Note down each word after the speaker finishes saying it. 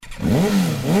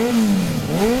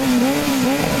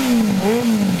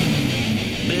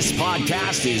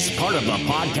podcast is part of the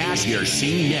Podcast Your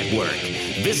Scene Network.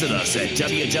 Visit us at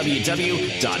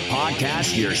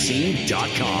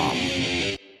www.podcastyourscene.com.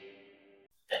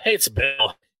 Hey, it's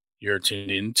Bill. You're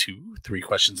tuned in to 3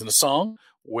 Questions in a Song,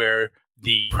 where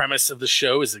the premise of the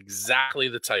show is exactly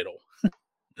the title.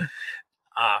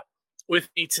 With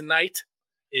me tonight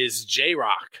is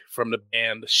J-Rock from the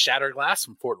band Shatterglass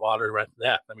from Fort Lauderdale.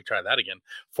 Let me try that again.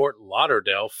 Fort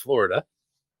Lauderdale, Florida.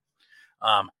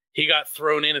 He got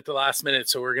thrown in at the last minute,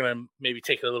 so we're going to maybe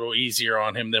take it a little easier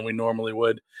on him than we normally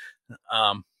would.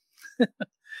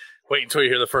 Wait until you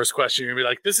hear the first question. You're going to be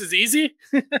like, this is easy?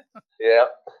 Yeah.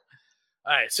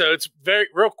 All right, so it's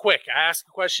real quick. I ask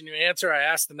a question, you answer. I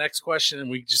ask the next question, and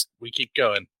we keep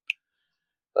going.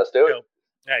 Let's do it. All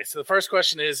right, so the first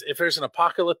question is, if there's an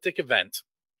apocalyptic event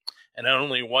and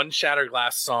only one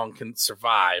Shatterglass song can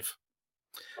survive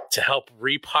to help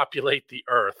repopulate the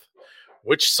Earth,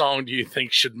 which song do you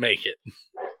think should make it?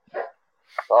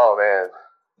 Oh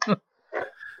man,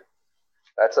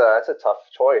 that's a tough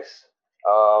choice.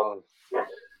 I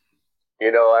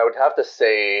would have to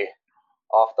say,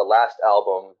 off the last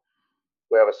album,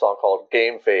 we have a song called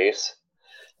Game Face,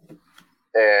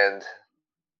 and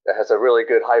it has a really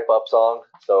good hype up song.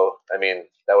 So I mean,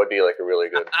 that would be like a really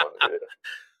good one to do.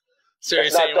 So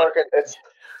it's not dark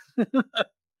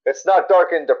it's not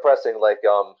dark and depressing like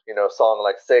song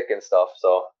like Sick and stuff.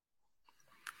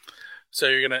 So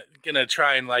you're gonna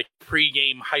try and like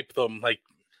pregame hype them, like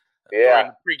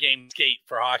yeah, pregame skate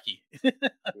for hockey.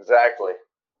 Exactly.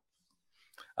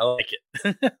 I like it.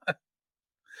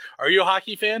 Are you a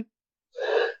hockey fan?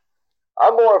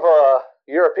 I'm more of a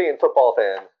European football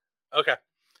fan. Okay,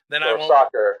 then or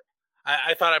soccer.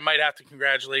 I thought I might have to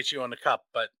congratulate you on the cup,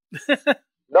 but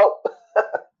nope.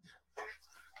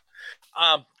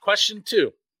 Question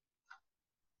 2.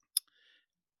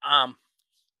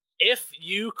 If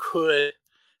you could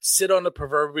sit on the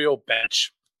proverbial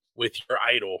bench with your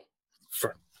idol,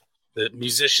 for the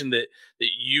musician that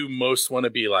you most want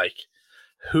to be like,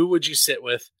 who would you sit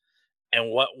with, and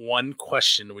what one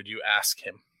question would you ask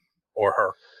him or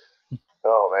her?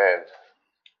 Oh man,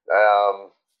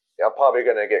 I'm probably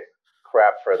gonna get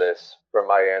crap for this from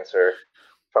my answer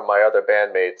from my other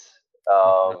bandmates.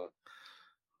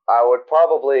 I would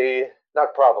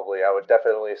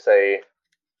definitely say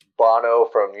Bono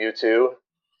from U2.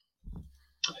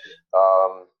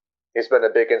 He's been a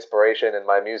big inspiration in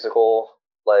my musical,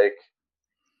 like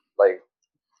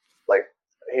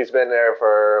he's been there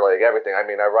for like everything. I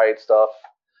mean, I write stuff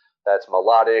that's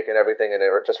melodic and everything, and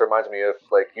it just reminds me of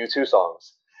like U2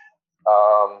 songs.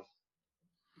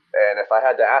 And if I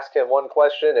had to ask him one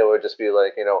question, it would just be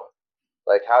like,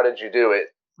 like, how did you do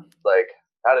it? Like,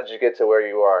 how did you get to where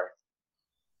you are?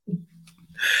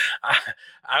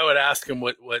 I would ask him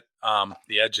what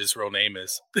the Edge's real name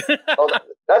is. Oh,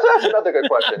 that's another good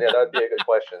question. Yeah, that would be a good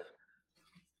question.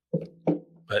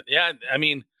 But yeah, I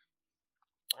mean,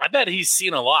 I bet he's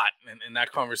seen a lot, and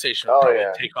that conversation would probably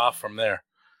take off from there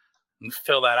and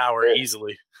fill that hour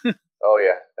easily. Oh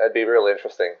yeah, that'd be really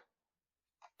interesting.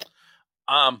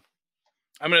 I'm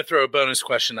going to throw a bonus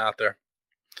question out there.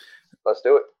 Let's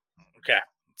do it. Okay,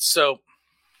 so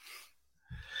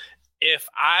if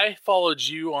I followed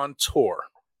you on tour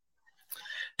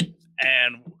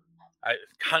and I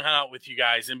hung out with you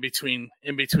guys in between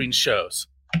shows,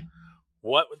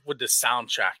 what would the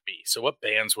soundtrack be? So what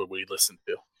bands would we listen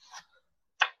to?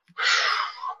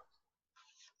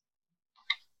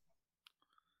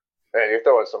 Man, you're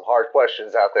throwing some hard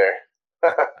questions out there.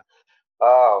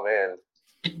 Oh man.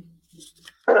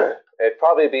 It'd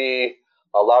probably be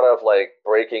a lot of like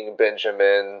Breaking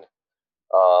Benjamin,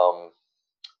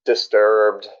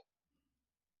 Disturbed,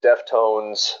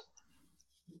 Deftones,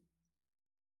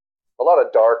 a lot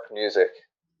of dark music.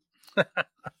 I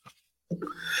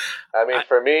mean,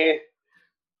 for me,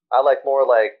 I like more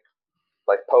like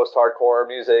post-hardcore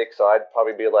music, so I'd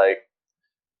probably be like,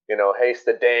 Haste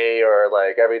the Day or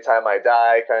like Every Time I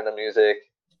Die kind of music.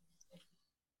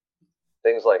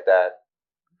 Things like that.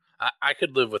 I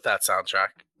could live with that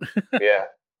soundtrack. Yeah.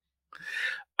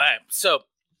 All right, so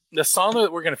the song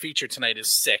that we're going to feature tonight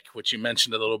is Sick, which you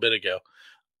mentioned a little bit ago.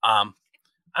 I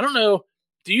don't know.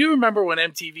 Do you remember when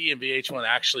MTV and VH1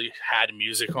 actually had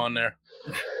music on there?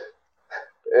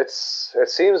 It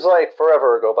seems like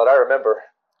forever ago, but I remember.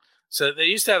 So they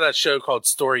used to have that show called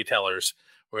Storytellers,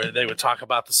 where they would talk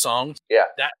about the songs. Yeah.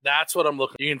 That's what I'm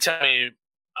looking for. You can tell me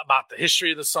about the history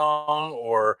of the song,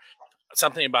 or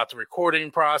something about the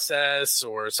recording process,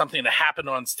 or something that happened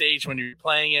on stage when you were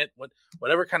playing it,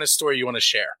 whatever kind of story you want to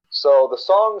share. So the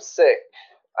song Sick,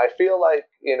 I feel like,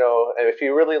 and if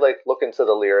you really like look into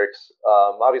the lyrics,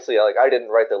 obviously like I didn't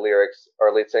write the lyrics.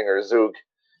 Our lead singer Zoog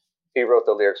he wrote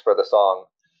the lyrics for the song.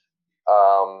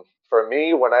 For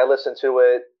me, when I listen to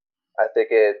it, I think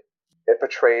it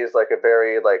portrays like a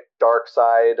very like dark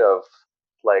side of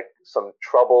like some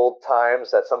troubled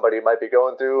times that somebody might be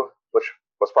going through, which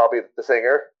was probably the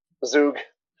singer Zoog.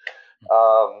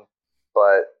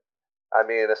 But I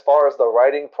mean, as far as the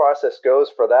writing process goes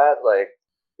for that, like,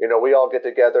 you know, we all get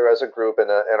together as a group in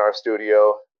our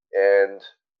studio and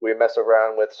we mess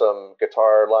around with some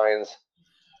guitar lines.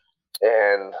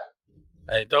 And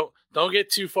hey, don't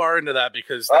get too far into that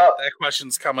because that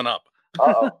question's coming up.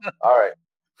 All right.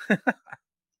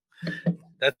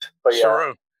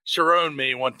 Sharon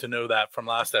may want to know that from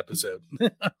last episode. Now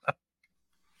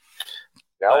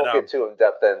we'll get too in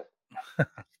depth then.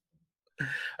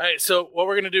 All right, so what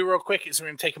we're going to do real quick is we're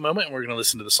going to take a moment and we're going to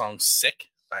listen to the song Sick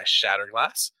by Shattered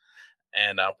Glass,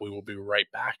 and we will be right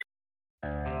back.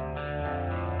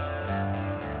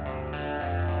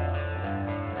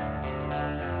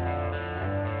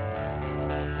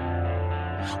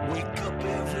 Wake up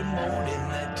every morning,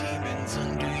 that demon's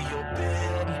under your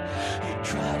bed. You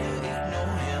try to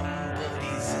ignore him, but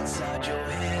he's inside your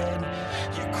head.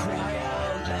 You cry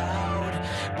out loud,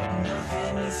 but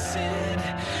nothing is said.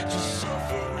 Just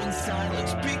suffer in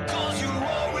silence because you're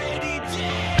already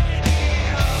dead.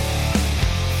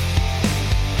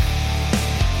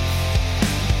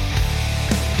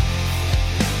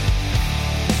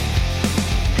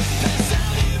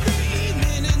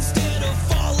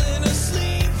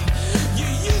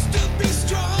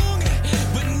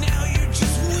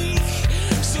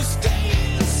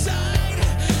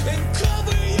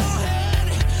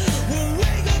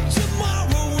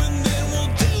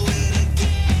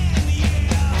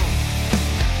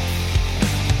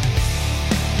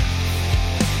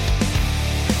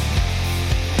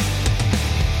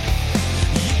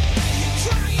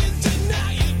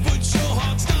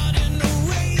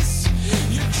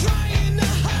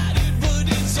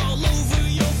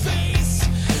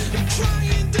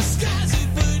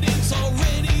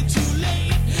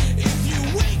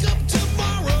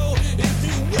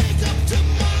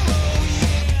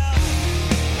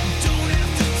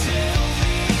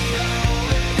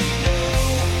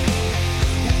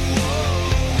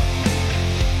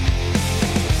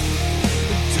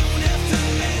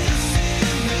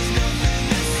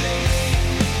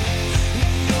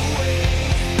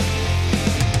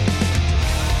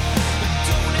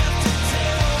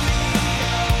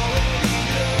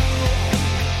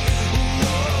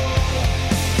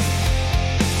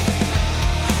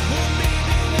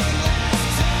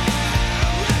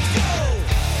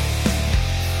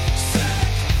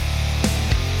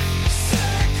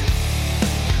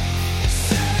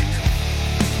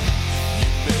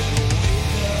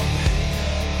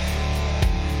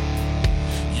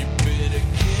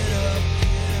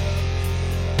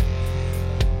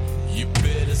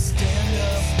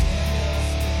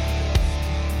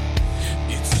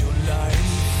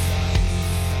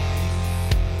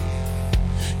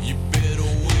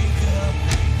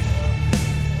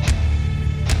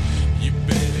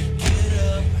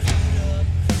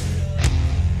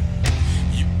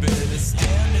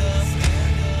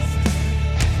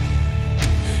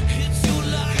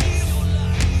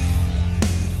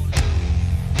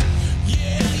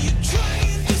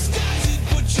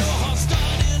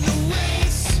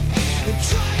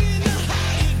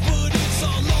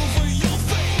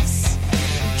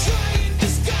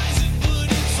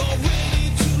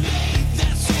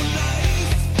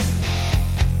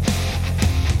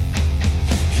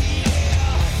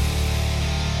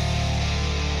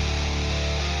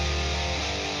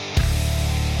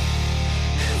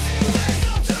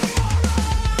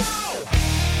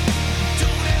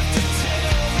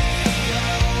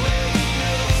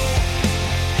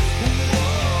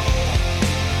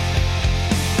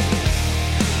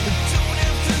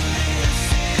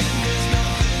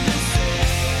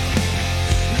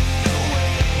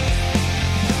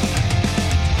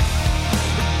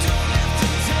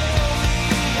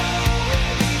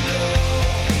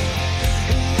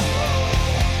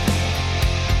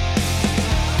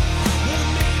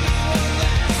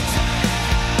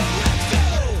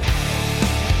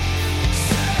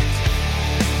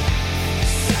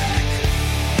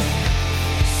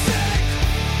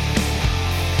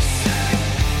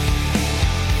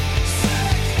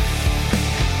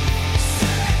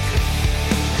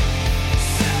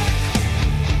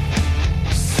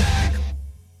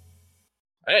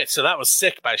 So that was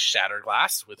Sick by Shattered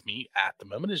Glass. With me at the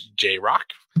moment is J-Rock.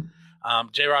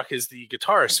 J-Rock is the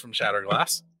guitarist from Shattered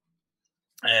Glass,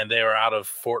 and they are out of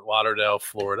Fort Lauderdale,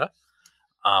 Florida.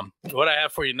 What I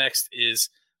have for you next is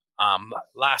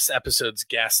last episode's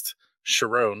guest,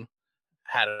 Sharon,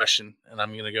 had a question, and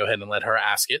I'm going to go ahead and let her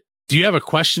ask it. Do you have a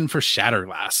question for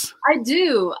Shatterglass? I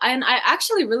do, and I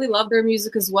actually really love their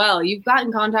music as well. You've got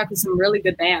in contact with some really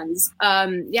good bands.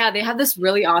 Yeah, they have this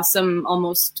really awesome,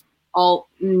 almost all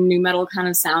new metal kind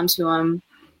of sound to them.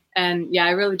 And yeah,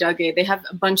 I really dug it. They have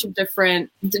a bunch of different,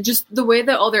 just the way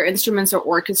that all their instruments are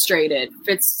orchestrated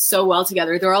fits so well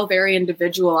together. They're all very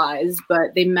individualized,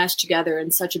 but they mesh together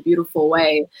in such a beautiful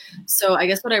way. So I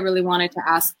guess what I really wanted to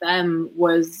ask them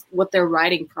was what their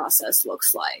writing process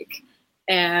looks like.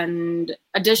 And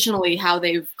additionally, how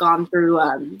they've gone through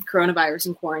coronavirus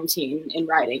and quarantine in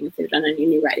writing, if they've done any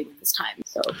new writing at this time.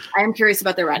 So I am curious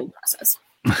about their writing process.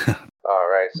 All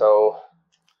right. So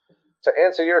to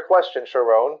answer your question,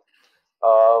 Sharon,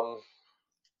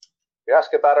 you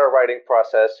ask about our writing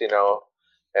process,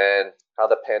 and how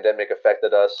the pandemic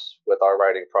affected us with our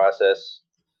writing process.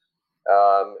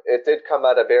 It did come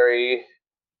at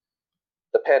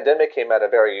the pandemic came at a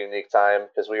very unique time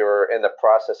because we were in the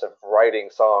process of writing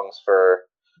songs for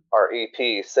our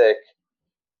EP, Sick.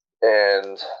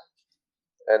 And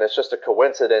it's just a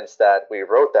coincidence that we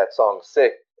wrote that song,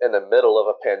 Sick, in the middle of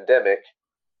a pandemic.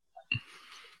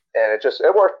 And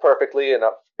it worked perfectly in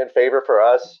favor for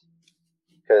us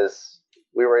because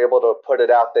we were able to put it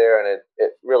out there, and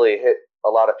it really hit a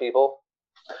lot of people.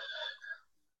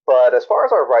 But as far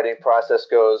as our writing process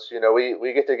goes,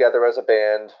 we get together as a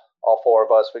band, all four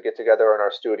of us, we get together in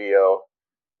our studio,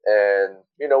 and,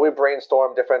 we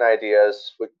brainstorm different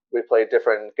ideas. We play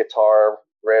different guitar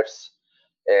riffs,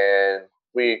 and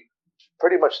we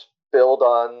pretty much build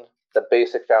on the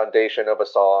basic foundation of a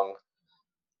song.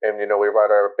 And, we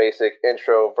write our basic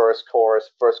intro, verse, chorus,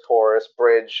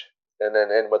 bridge, and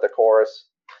then end with a chorus.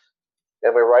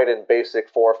 And we write in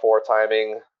basic 4/4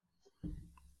 timing.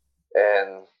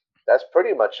 And that's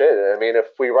pretty much it. I mean, if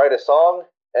we write a song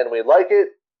and we like it,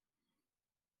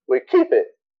 we keep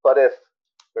it. But if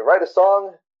we write a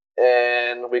song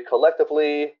and we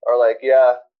collectively are like,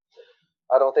 yeah,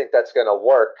 I don't think that's going to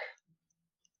work,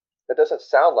 it doesn't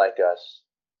sound like us,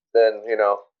 then,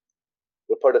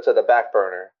 we put it to the back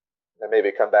burner and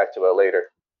maybe come back to it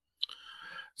later.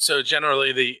 So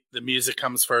generally the music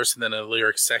comes first and then the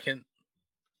lyrics second?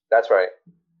 That's right.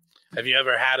 Have you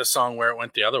ever had a song where it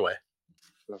went the other way?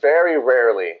 Very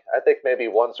rarely. I think maybe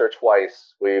once or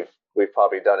twice we've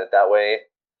probably done it that way.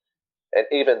 And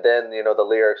even then, the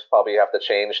lyrics probably have to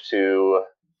change to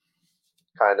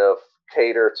kind of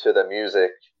cater to the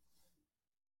music.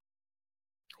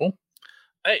 Cool.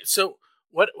 Hey, so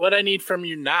what I need from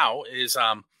you now is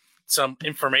some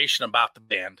information about the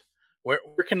band. Where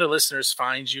can the listeners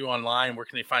find you online? Where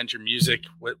can they find your music?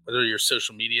 What are your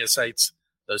social media sites?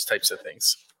 Those types of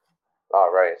things.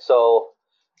 All right. So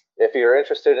if you're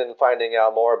interested in finding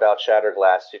out more about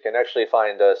Shatterglass, you can actually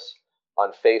find us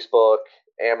on Facebook,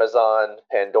 Amazon,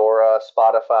 Pandora,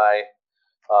 Spotify.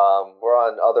 We're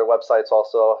on other websites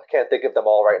also. I can't think of them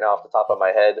all right now off the top of my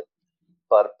head.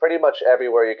 But pretty much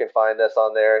everywhere you can find us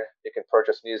on there. You can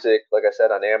purchase music, like I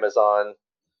said, on Amazon.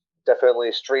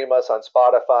 Definitely stream us on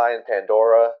Spotify and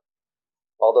Pandora.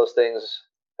 All those things,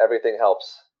 everything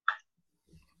helps.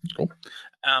 Cool.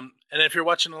 And if you're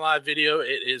watching a live video,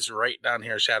 it is right down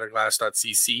here,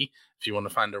 shatterglass.cc, if you want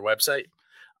to find their website.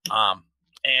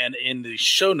 And in the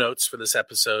show notes for this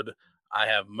episode, I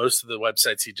have most of the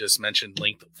websites he just mentioned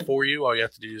linked for you. All you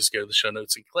have to do is go to the show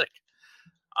notes and click.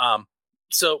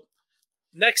 So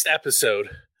next episode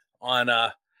on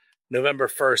November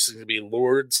 1st is going to be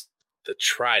Lords the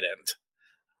Trident,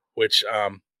 which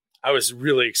I was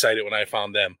really excited when I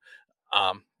found them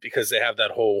because they have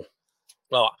that whole,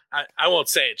 well, I won't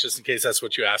say it just in case that's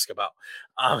what you ask about.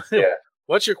 Yeah.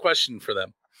 What's your question for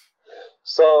them?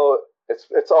 So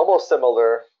it's almost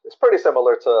similar. It's pretty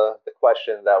similar to the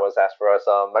question that was asked for us.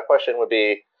 My question would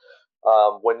be,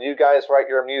 when you guys write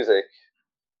your music,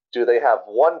 do they have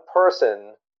one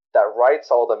person that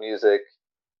writes all the music,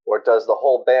 or does the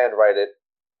whole band write it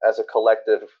as a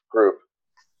collective group?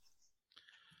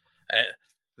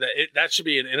 That should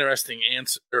be an interesting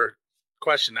answer or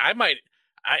question.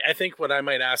 I think what I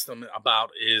might ask them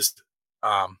about is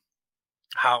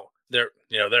how they're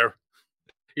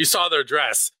you saw their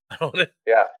dress.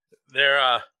 Yeah.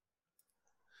 They're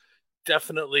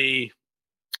definitely,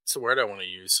 what's the word I want to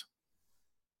use?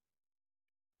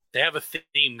 They have a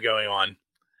theme going on,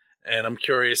 and I'm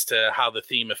curious to how the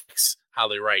theme affects how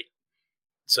they write.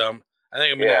 So I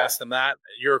think I'm going to ask them that,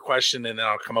 your question, and then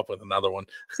I'll come up with another one.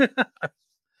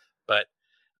 But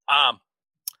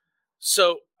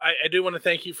so I do want to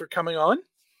thank you for coming on.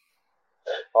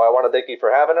 Oh, I want to thank you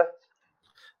for having us.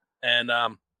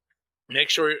 And make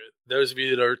sure those of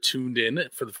you that are tuned in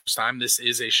for the first time, this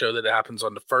is a show that happens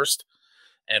on the 1st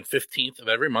and 15th of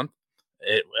every month.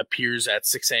 It appears at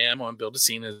 6 a.m. on Build a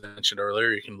Scene, as I mentioned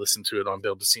earlier. You can listen to it on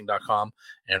buildascene.com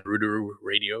and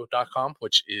rootarooradio.com,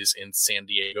 which is in San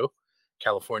Diego,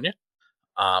 California.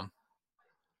 And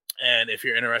if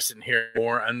you're interested in hearing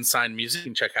more unsigned music, you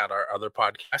can check out our other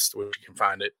podcast, which you can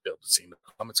find at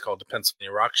buildascene.com. It's called The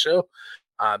Pennsylvania Rock Show.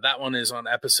 That one is on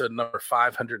episode number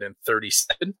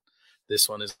 537. This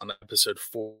one is on episode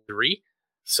 43.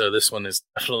 So this one is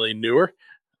definitely newer.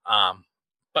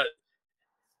 But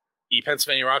the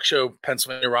Pennsylvania Rock Show,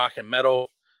 Pennsylvania Rock and Metal,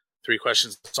 3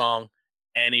 questions a song,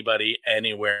 anybody,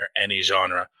 anywhere, any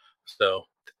genre. So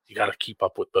you got to keep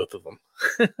up with both of them.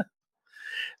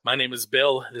 My name is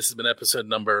Bill. This has been episode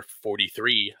number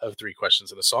 43 of 3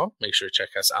 Questions and a Song. Make sure to check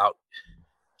us out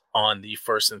on the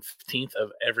 1st and 15th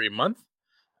of every month.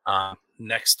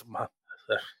 Next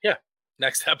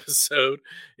episode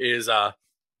is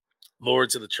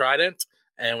Lords of the Trident,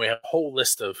 and we have a whole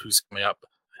list of who's coming up.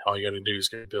 All you got to do is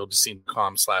go to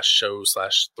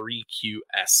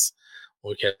buildascene.com/show/3QS.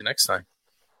 We'll catch you next time.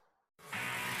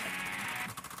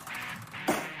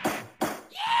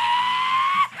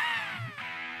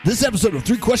 This episode of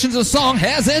 3 Questions and a Song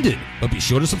has ended, but be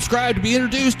sure to subscribe to be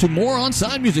introduced to more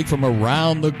unsigned music from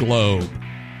around the globe.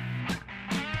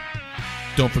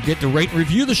 Don't forget to rate and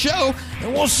review the show,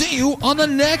 and we'll see you on the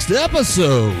next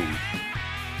episode.